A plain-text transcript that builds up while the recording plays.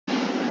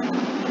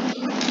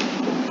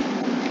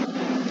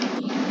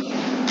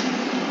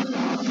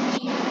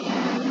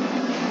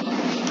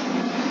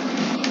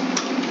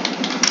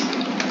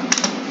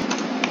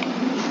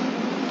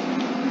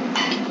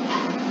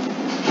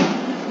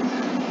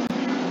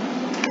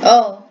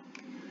Oh,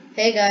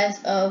 hey guys,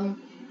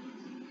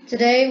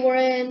 today we're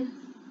in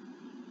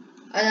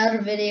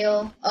another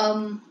video.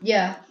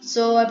 Yeah,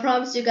 so I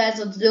promised you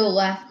guys I'll do a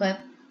laugh clip.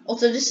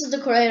 Also, this is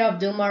the creator of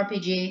Doom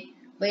RPG,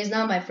 but he's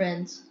not my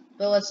friend.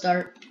 But let's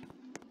start.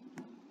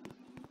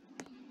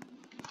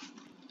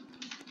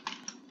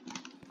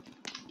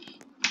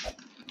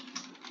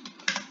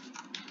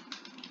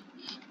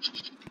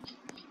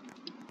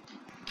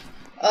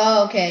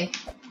 Oh, okay.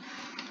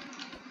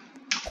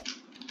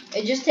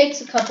 It just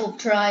takes a couple of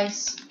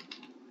tries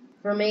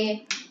for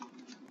me.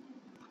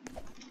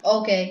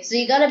 Okay, so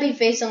you gotta be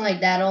facing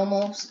like that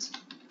almost.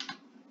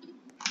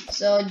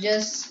 So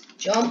just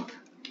jump,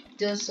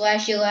 do a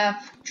slashy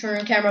laugh, turn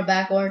the camera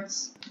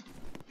backwards.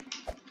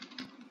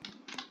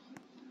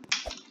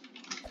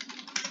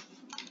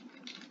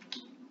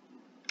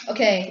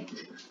 Okay,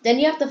 then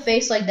you have to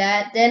face like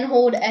that, then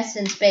hold S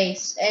in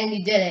space, and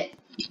you did it.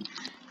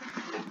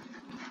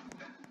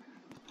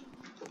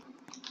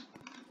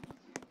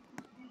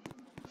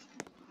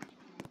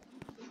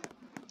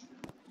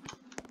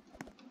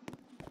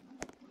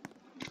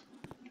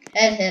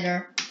 Head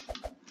hitter.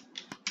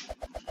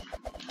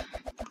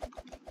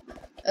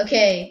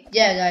 Okay,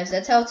 yeah guys,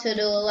 that's how to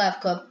do a laugh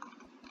clip.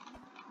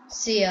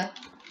 See ya.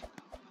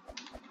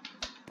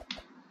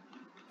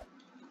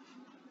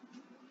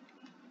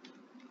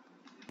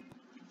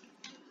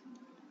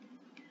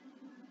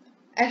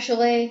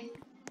 Actually,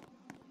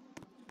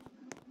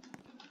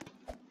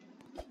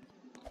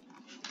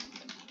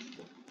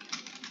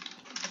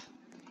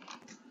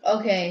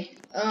 okay,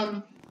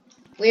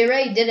 we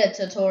already did a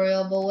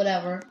tutorial, but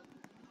whatever.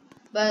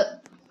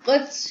 But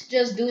let's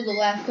just do the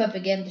laugh clip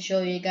again to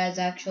show you guys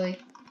actually.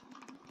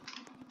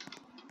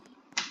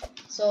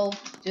 So,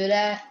 do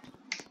that.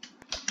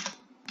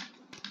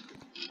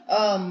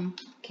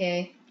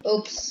 Okay.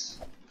 Oops.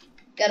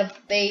 Got a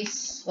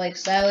face, like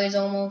sideways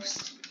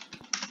almost.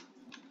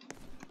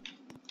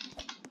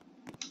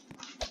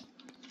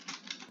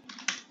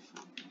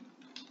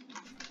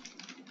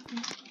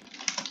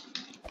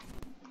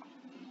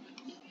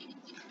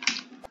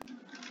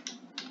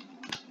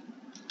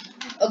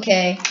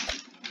 Okay.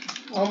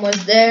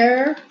 Almost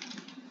there.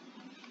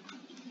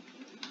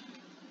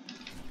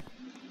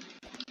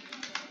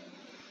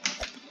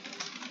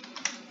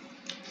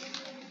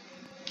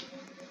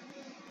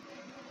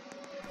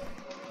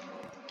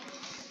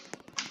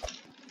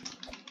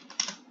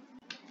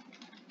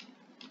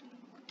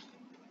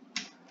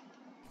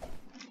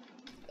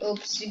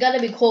 Oops, you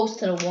gotta be close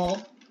to the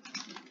wall.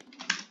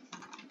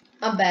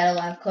 I'm bad at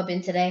laugh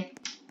clipping today.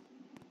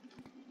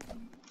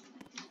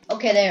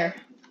 Okay, there.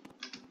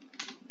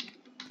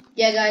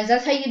 Yeah, guys,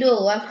 that's how you do a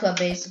laugh clip,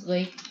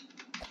 basically.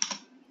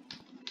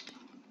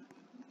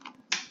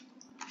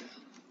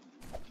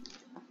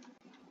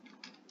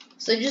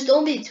 So just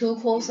don't be too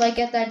close, like,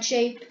 at that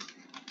shape.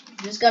 You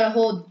just gotta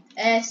hold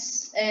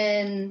S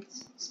and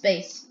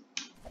space.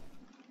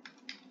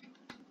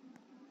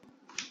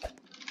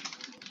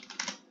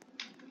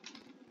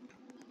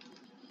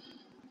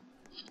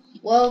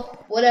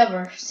 Well,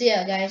 whatever. See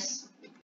ya, guys.